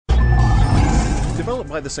Developed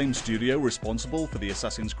by the same studio responsible for the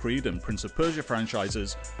Assassin's Creed and Prince of Persia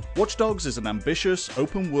franchises, Watch Dogs is an ambitious,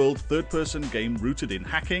 open-world third-person game rooted in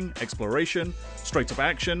hacking, exploration, straight-up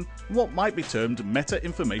action, and what might be termed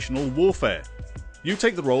meta-informational warfare. You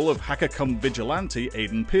take the role of hacker-cum-vigilante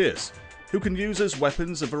Aiden Pierce, who can use as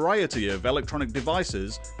weapons a variety of electronic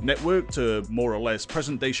devices networked to more or less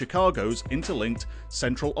present-day Chicago's interlinked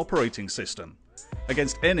central operating system,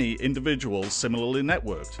 against any individual similarly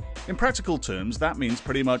networked. In practical terms, that means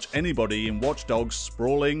pretty much anybody in Watch Dogs'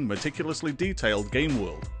 sprawling, meticulously detailed game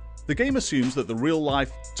world. The game assumes that the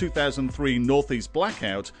real-life 2003 Northeast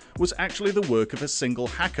blackout was actually the work of a single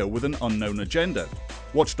hacker with an unknown agenda.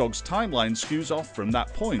 Watch Dogs' timeline skews off from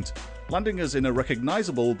that point, landing us in a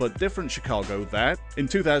recognizable but different Chicago that, in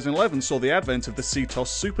 2011, saw the advent of the CTOS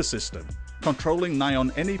super system, controlling nigh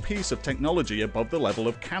on any piece of technology above the level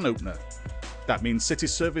of can opener. That means city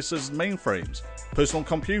services mainframes, personal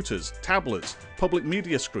computers, tablets, public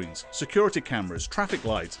media screens, security cameras, traffic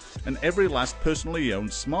lights, and every last personally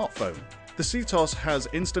owned smartphone. The CTOS has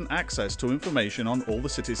instant access to information on all the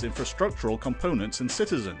city's infrastructural components and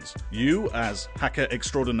citizens. You, as hacker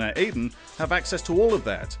extraordinaire Aiden, have access to all of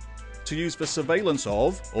that, to use for surveillance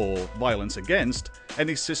of, or violence against,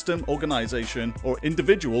 any system, organization, or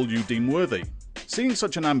individual you deem worthy. Seeing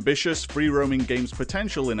such an ambitious, free-roaming game's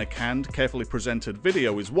potential in a canned, carefully presented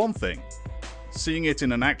video is one thing. Seeing it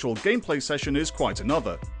in an actual gameplay session is quite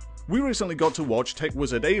another. We recently got to watch tech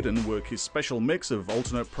wizard Aiden work his special mix of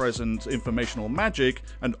alternate present informational magic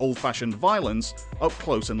and old-fashioned violence up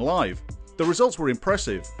close and live. The results were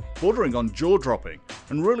impressive, bordering on jaw-dropping,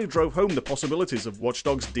 and really drove home the possibilities of Watch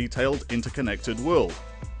Dogs' detailed, interconnected world.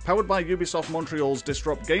 Powered by Ubisoft Montreal's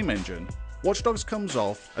Disrupt game engine, Watch Dogs comes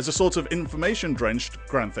off as a sort of information-drenched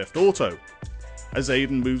Grand Theft Auto. As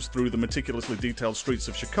Aiden moves through the meticulously detailed streets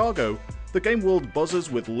of Chicago, the game world buzzes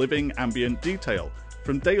with living, ambient detail,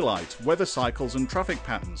 from daylight, weather cycles and traffic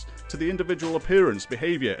patterns, to the individual appearance,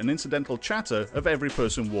 behaviour and incidental chatter of every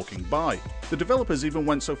person walking by. The developers even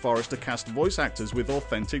went so far as to cast voice actors with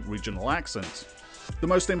authentic regional accents. The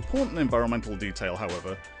most important environmental detail,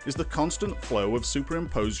 however, is the constant flow of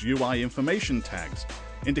superimposed UI information tags,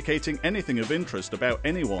 indicating anything of interest about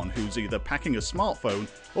anyone who's either packing a smartphone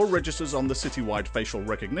or registers on the citywide facial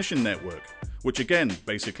recognition network, which again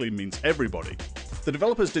basically means everybody. The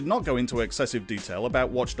developers did not go into excessive detail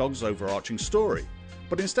about Watch Dogs' overarching story,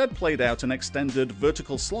 but instead played out an extended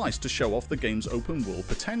vertical slice to show off the game's open world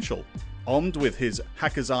potential. Armed with his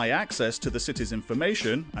hacker's eye access to the city's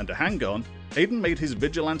information and a handgun, Aiden made his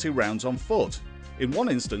vigilante rounds on foot. In one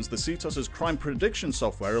instance, the CTOS's crime prediction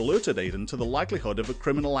software alerted Aiden to the likelihood of a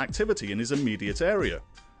criminal activity in his immediate area.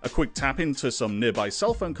 A quick tap into some nearby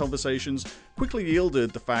cell phone conversations quickly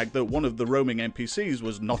yielded the fact that one of the roaming NPCs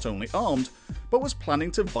was not only armed, but was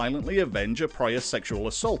planning to violently avenge a prior sexual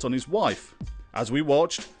assault on his wife. As we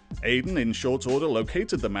watched, Aiden in short order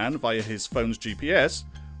located the man via his phone's GPS,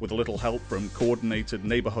 with a little help from coordinated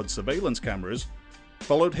neighborhood surveillance cameras,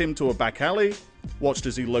 followed him to a back alley, watched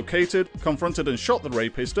as he located, confronted and shot the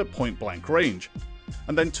rapist at point-blank range,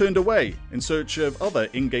 and then turned away in search of other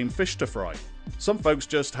in-game fish to fry. Some folks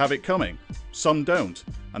just have it coming, some don't,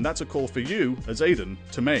 and that's a call for you, as Aiden,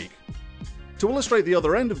 to make. To illustrate the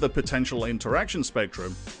other end of the potential interaction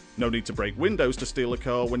spectrum, no need to break windows to steal a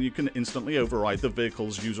car when you can instantly override the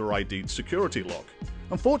vehicle's user ID'd security lock.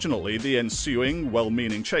 Unfortunately, the ensuing,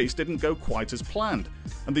 well-meaning chase didn't go quite as planned,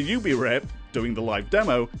 and the UB rep, doing the live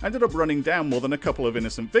demo, ended up running down more than a couple of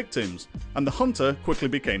innocent victims, and the hunter quickly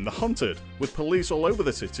became the hunted, with police all over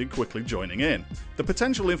the city quickly joining in. The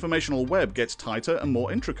potential informational web gets tighter and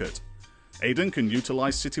more intricate. Aiden can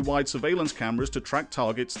utilize citywide surveillance cameras to track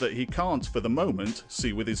targets that he can't, for the moment,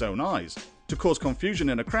 see with his own eyes. To cause confusion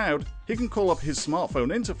in a crowd, he can call up his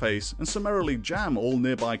smartphone interface and summarily jam all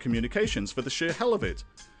nearby communications for the sheer hell of it.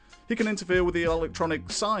 He can interfere with the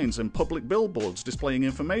electronic signs and public billboards displaying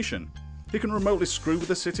information. He can remotely screw with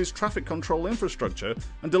the city's traffic control infrastructure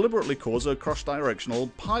and deliberately cause a cross-directional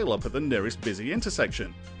pile-up at the nearest busy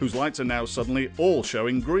intersection, whose lights are now suddenly all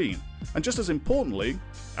showing green. And just as importantly,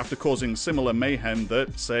 after causing similar mayhem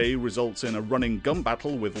that, say, results in a running gun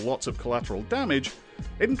battle with lots of collateral damage,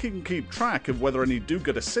 Aiden can keep track of whether any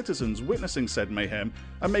do-gooder citizens witnessing said mayhem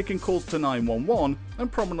are making calls to 911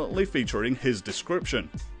 and prominently featuring his description.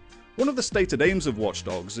 One of the stated aims of Watch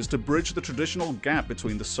Dogs is to bridge the traditional gap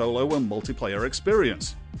between the solo and multiplayer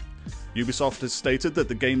experience. Ubisoft has stated that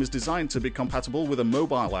the game is designed to be compatible with a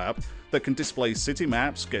mobile app that can display city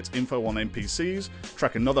maps, get info on NPCs,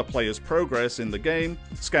 track another player's progress in the game,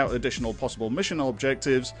 scout additional possible mission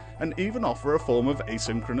objectives, and even offer a form of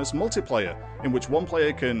asynchronous multiplayer, in which one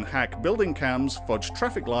player can hack building cams, fudge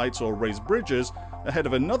traffic lights, or raise bridges, ahead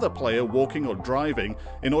of another player walking or driving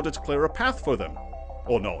in order to clear a path for them.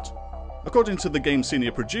 Or not. According to the game's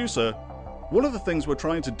senior producer, one of the things we're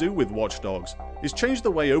trying to do with Watch Dogs is change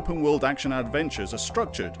the way open-world action adventures are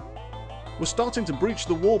structured. We're starting to breach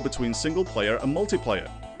the wall between single-player and multiplayer.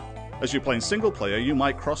 As you're playing single-player, you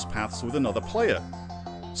might cross paths with another player.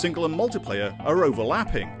 Single and multiplayer are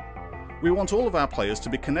overlapping. We want all of our players to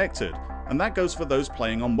be connected, and that goes for those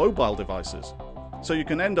playing on mobile devices. So you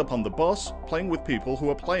can end up on the bus playing with people who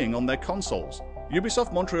are playing on their consoles.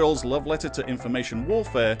 Ubisoft Montreal's love letter to information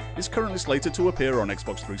warfare is currently slated to appear on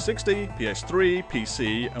Xbox 360, PS3,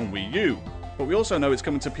 PC, and Wii U. But we also know it's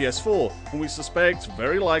coming to PS4, and we suspect,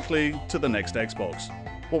 very likely, to the next Xbox.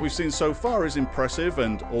 What we've seen so far is impressive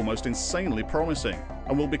and almost insanely promising,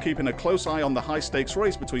 and we'll be keeping a close eye on the high-stakes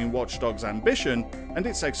race between Watch Dogs' ambition and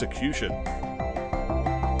its execution.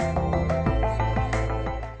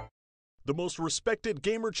 The most respected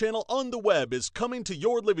gamer channel on the web is coming to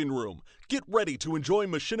your living room. Get ready to enjoy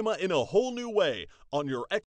machinima in a whole new way on your